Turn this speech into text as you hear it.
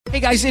Hey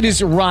guys, it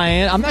is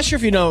Ryan. I'm not sure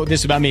if you know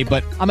this about me,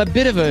 but I'm a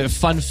bit of a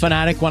fun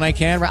fanatic when I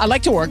can. I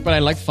like to work, but I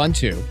like fun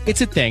too.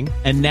 It's a thing.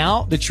 And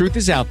now the truth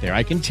is out there.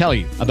 I can tell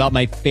you about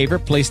my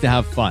favorite place to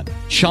have fun.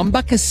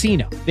 Chumba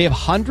Casino. They have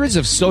hundreds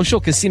of social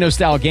casino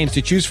style games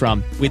to choose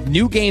from with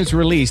new games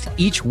released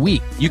each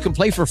week. You can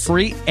play for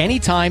free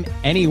anytime,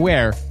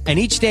 anywhere. And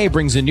each day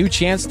brings a new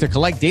chance to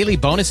collect daily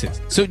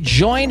bonuses. So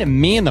join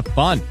me in the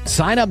fun.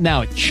 Sign up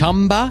now at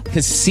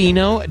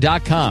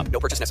ChumbaCasino.com. No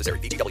purchase necessary.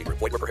 VGW.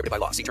 Void where prohibited by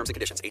law. See terms and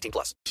conditions. 18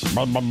 plus.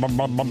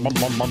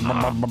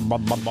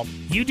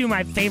 You do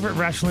my favorite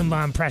Rush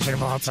Limbaugh impression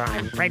of all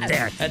time. Right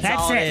there. That's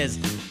all it is.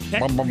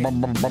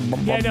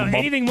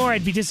 Anything more,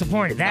 I'd be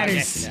disappointed. That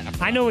is,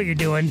 I know what you're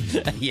doing.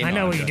 I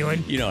know what you're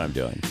doing. You know what I'm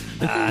doing.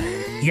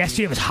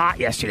 Yesterday, it was hot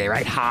yesterday,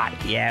 right? Hot.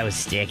 Yeah, it was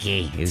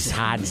sticky. It was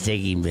hot and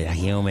sticky, but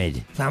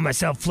humid. Found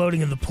myself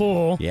floating in the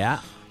pool. Yeah.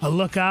 I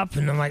look up,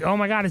 and I'm like, oh,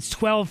 my God, it's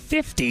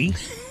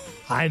 12:50.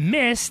 I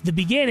missed the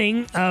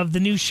beginning of the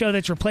new show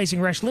that's replacing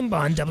Rush Limbaugh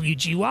on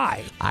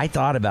WGY. I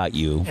thought about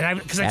you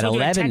because I told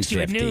you I'd text you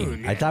at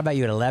noon. I thought about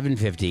you at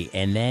 11:50,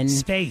 and then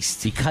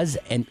spaced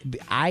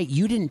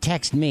you didn't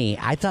text me.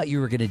 I thought you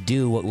were going to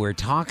do what we were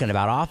talking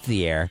about off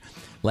the air,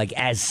 like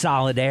as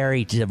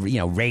solidarity to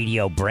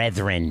radio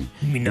brethren.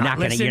 You're not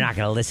going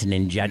to listen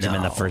and judge them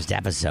in the first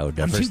episode.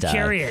 I'm too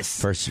curious.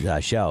 First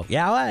show.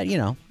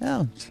 Yeah,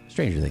 well,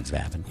 stranger things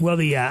have happened. Well,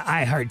 the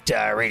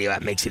iHeart radio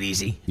app makes it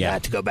easy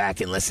to go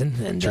back and listen,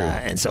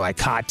 and so I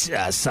caught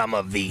some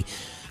of the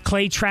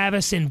Clay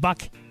Travis and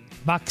Buck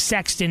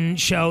Sexton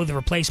show, the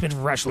replacement for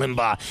Rush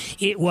Limbaugh.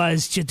 It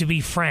was, to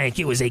be frank,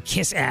 it was a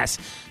kiss-ass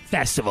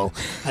festival.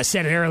 I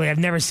said it earlier, I've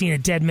never seen a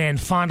dead man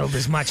fondled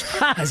as much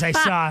as I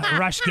saw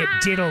Rush get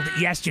diddled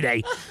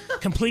yesterday,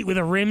 complete with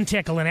a rim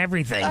tickle and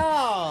everything.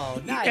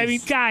 Oh, nice. I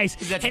mean, guys.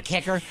 Is that the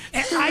kicker?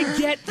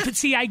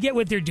 I get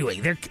what they're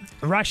doing.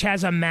 Rush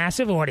has a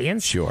massive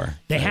audience. Sure.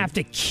 They have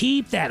to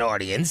keep that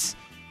audience.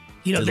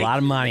 There's a lot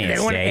of money at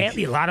stake.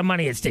 A lot of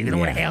money at stake. They don't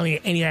want to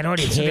alienate any of that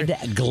audience. Kid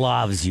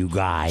gloves, you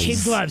guys. Kid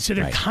gloves. So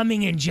they're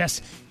coming in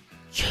just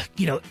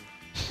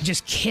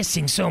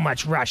kissing so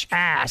much Rush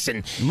ass.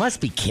 And it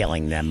must be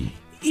killing them.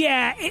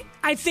 Yeah,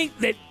 I think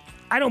that...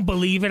 I don't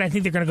believe it. I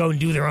think they're going to go and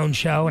do their own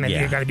show, and I think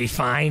they're going to be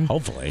fine.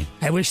 Hopefully.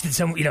 I wish that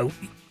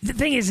the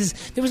thing is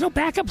there was no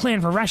backup plan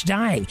for Rush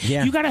dying.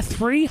 Yeah. You got a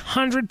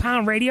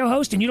 300-pound radio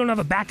host, and you don't have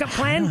a backup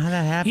plan? I don't know how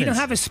that happens. You don't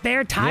have a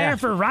spare tire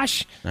for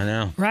Rush? I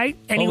know. Right?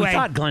 Anyway. Well, we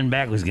thought Glenn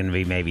Beck was going to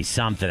be maybe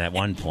something at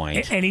one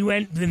point. And he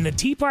went, then the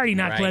Tea Party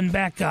knocked Glenn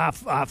Beck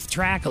off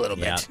track a little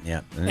bit.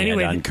 Yeah. And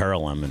anyway, had to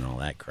uncurl him and all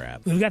that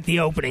crap. We've got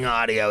the opening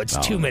audio. It's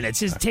 2 minutes.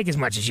 Just take as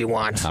much as you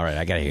want. All right,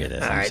 I got to hear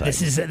this. All right,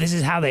 this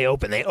is how they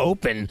open. They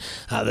open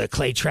the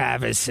Clay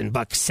Travis and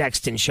Buck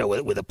Sexton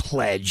show with a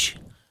pledge.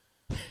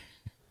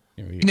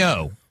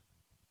 No.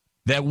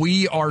 That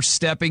we are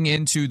stepping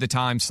into the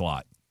time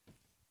slot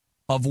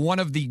of one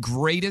of the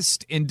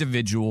greatest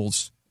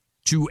individuals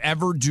to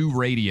ever do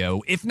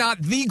radio, if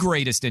not the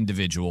greatest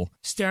individual.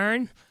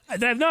 Stern?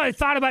 No, I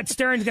thought about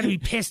Stern's going to be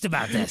pissed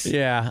about this.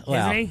 Yeah,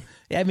 well, isn't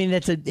he? I mean,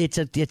 it's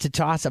a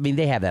toss. I mean,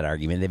 they have that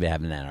argument. They've been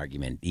having that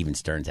argument. Even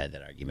Stern's had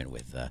that argument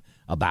with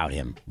about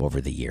him over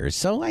the years.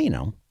 So,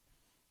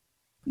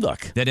 look.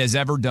 That has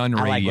ever done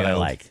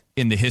radio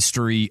in the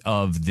history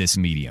of this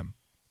medium.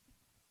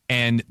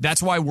 And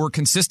that's why we're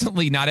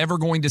consistently not ever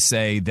going to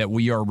say that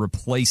we are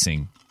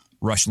replacing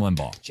Rush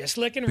Limbaugh. Just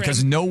licking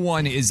because no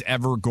one is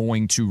ever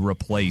going to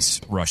replace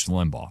Rush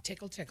Limbaugh.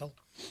 Tickle, tickle.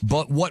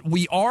 But what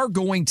we are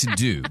going to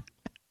do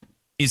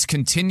is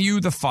continue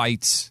the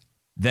fights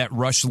that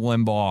Rush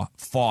Limbaugh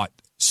fought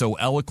so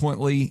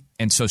eloquently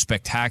and so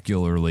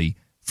spectacularly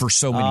for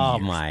so many years.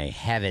 Oh, my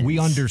heavens. We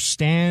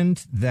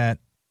understand that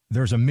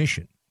there's a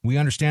mission. We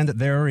understand that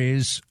there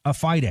is a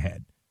fight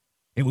ahead.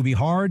 It would be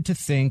hard to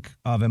think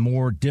of a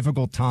more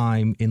difficult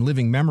time in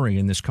living memory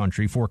in this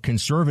country for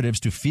conservatives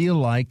to feel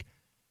like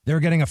they're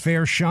getting a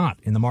fair shot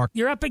in the market.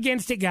 You're up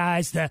against it,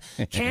 guys. The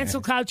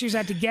cancel culture's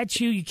out to get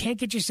you. You can't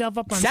get yourself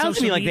up on social media. Sounds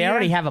to me like they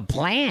already have a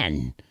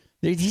plan.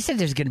 He said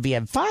there's going to be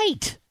a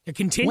fight. They're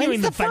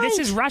continuing the fight. This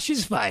is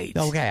Rush's fight.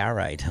 Okay, all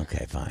right.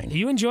 Okay, fine. Are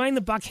you enjoying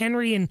the Buck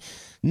Henry and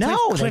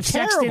Cliff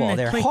Sexton? No,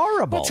 they're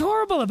horrible. What's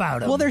horrible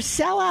about them? Well, they're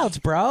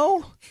sellouts,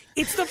 bro.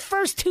 It's the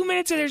first 2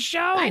 minutes of their show.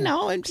 I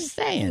know. I'm just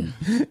saying.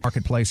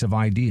 Marketplace of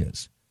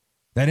ideas.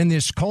 That in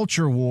this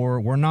culture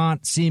war, we're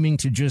not seeming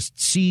to just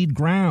cede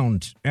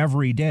ground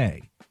every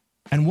day.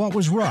 And what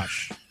was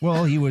Rush?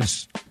 Well, he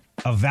was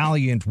a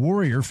valiant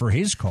warrior for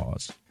his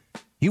cause.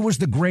 He was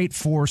the great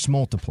force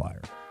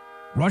multiplier.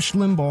 Rush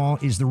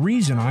Limbaugh is the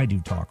reason I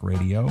do talk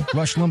radio.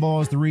 Rush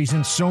Limbaugh is the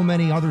reason so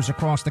many others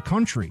across the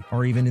country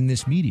are even in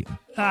this medium.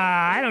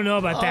 I don't know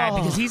about that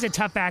because he's a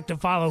tough act to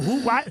follow.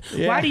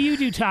 Why do you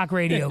do talk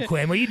radio,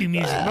 Quinn? Well, you do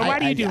music, but why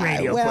do you do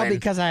radio, Quinn? Well,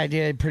 because I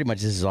did pretty much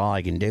this is all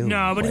I can do.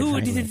 No, but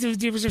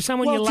was there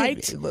someone you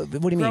liked? What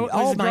do you mean?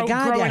 My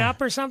God. Growing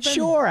up or something?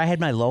 Sure, I had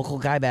my local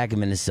guy back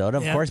in Minnesota,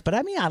 of course, but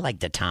I mean, I like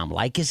the Tom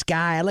Leykis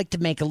guy. I like to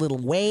make a little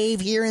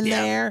wave here and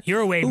there.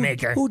 You're a wave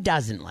maker. Who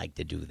doesn't like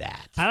to do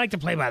that? I like to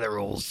play by the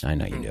rules. I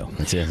know you do.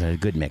 It's a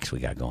good mix we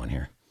got going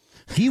here.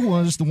 he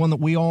was the one that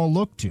we all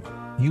looked to.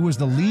 He was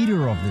the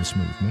leader of this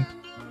movement.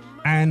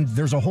 And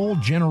there's a whole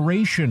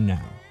generation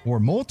now, or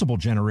multiple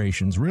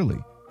generations really,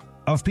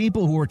 of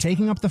people who are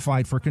taking up the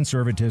fight for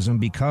conservatism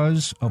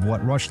because of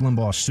what Rush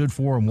Limbaugh stood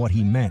for and what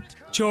he meant.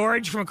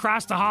 George from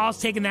across the hall is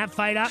taking that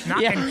fight up,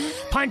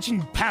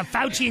 punching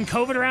Fauci and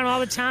COVID around all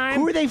the time.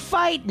 Who are they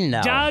fighting,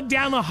 though? Doug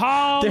down the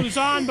hall, who's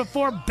on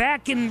before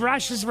Beck and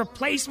Rush's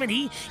replacement.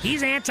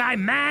 He's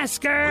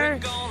anti-masker,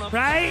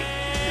 right?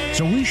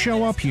 So we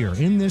show up here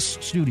in this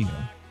studio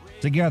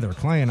together,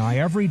 Clay and I,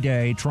 every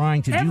day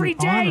trying to do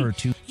honor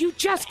to... You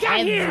just got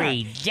here.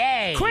 Every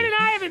day. Quinn and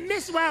I haven't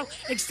missed, well,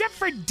 except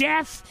for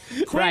death.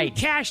 Quinn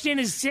cashed in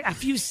a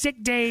few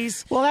sick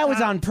days. Well, that was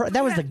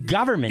that was the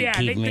government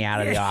keeping me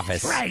out of the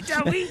office. Right.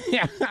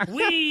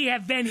 We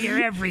have been here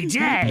every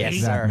day.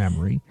 Yes, that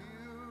memory.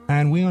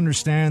 And we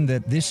understand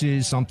that this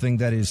is something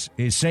that is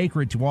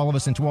sacred to all of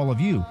us and to all of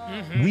you.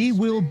 Mm-hmm. We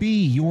will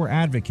be your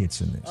advocates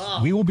in this.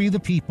 We will be the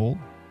people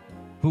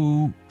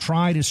who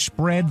try to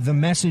spread the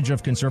message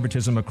of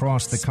conservatism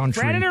across the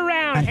country. Spread it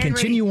around, and Henry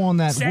continue on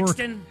that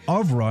Sexton, work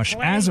of Rush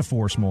as a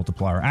force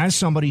multiplier, as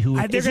somebody who...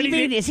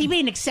 Is he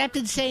being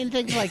accepted saying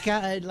things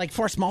like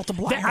force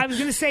multiplier? I was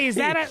going to say,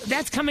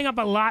 that's coming up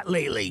a lot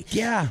lately.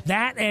 Yeah.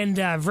 That and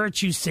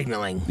virtue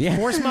signaling. Yeah.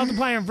 Force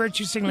multiplier and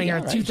virtue signaling are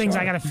two things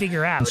I got to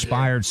figure out.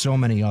 Inspired so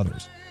many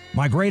others.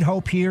 My great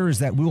hope here is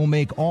that we will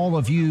make all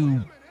of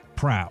you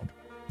proud.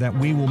 That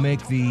we will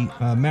make the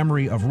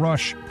memory of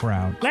Rush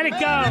proud. Let it go.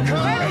 And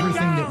we'll do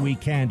everything that we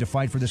can to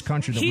fight for this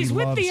country that we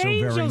love so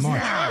very much.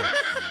 Now.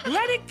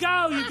 Let it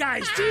go, you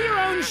guys. Do your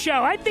own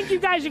show. I think you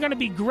guys are going to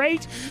be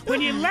great when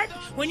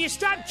you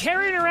stop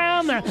carrying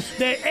around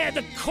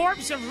the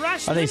corpse of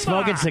Rush. Are they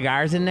smoking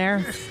cigars in there?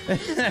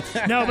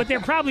 No, but they're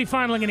probably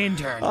fondling an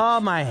intern.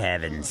 Oh my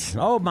heavens!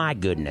 Oh my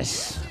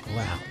goodness!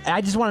 Wow! I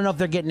just want to know if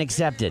they're getting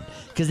accepted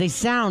because they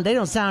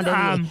don't sound.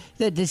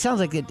 It sounds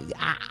like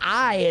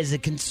I, as a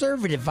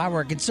conservative, if I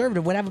were a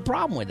conservative, would have a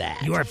problem with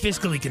that. You are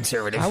fiscally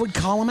conservative. I would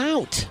call them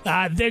out.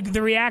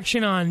 The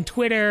reaction on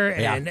Twitter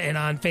and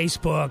on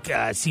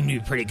Facebook seem to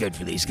be pretty good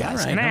for these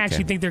guys, and I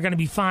actually think they're going to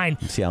be fine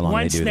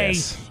once they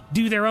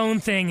do their own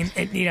thing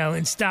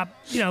and stop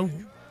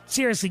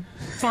seriously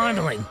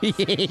fondling.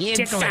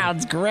 It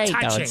sounds great,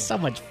 touching. though. It's so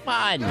much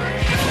fun.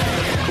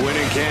 Quinn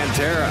and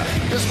Cantera.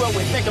 This is what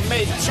we think of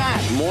made in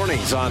China.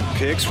 Mornings on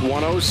Pix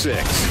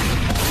 106.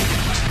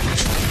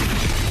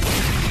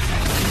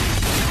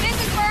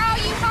 This is for all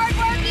you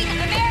hardworking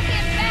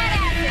American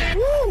badasses.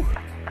 Woo!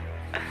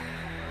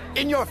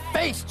 In your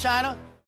face, China.